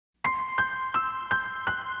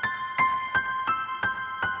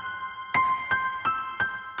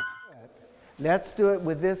Let's do it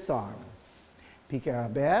with this arm. Piqué,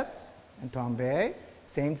 arabesque, and tombé.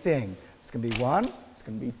 Same thing. It's going to be 1, it's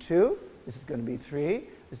going to be 2, this is going to be 3,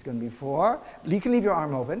 this is going to be 4. You can leave your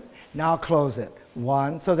arm open. Now close it.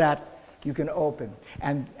 1, so that you can open.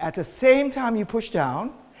 And at the same time you push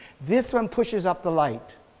down, this one pushes up the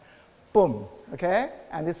light. Boom. Okay?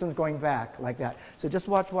 And this one's going back like that. So just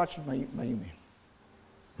watch Mayumi.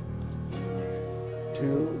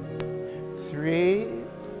 2, 3,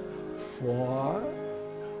 4,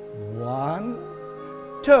 1,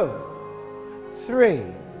 2, 3,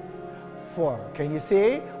 4. Can you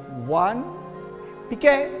see? 1,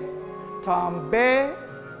 piqué, tombé,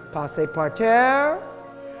 passé par terre,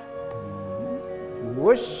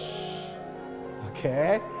 whoosh.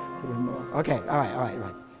 Okay. A little more. Okay. All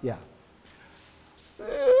right. Yeah.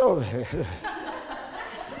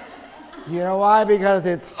 You know why? Because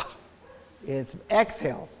it's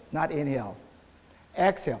exhale, not inhale.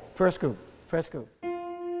 Exhale. First group.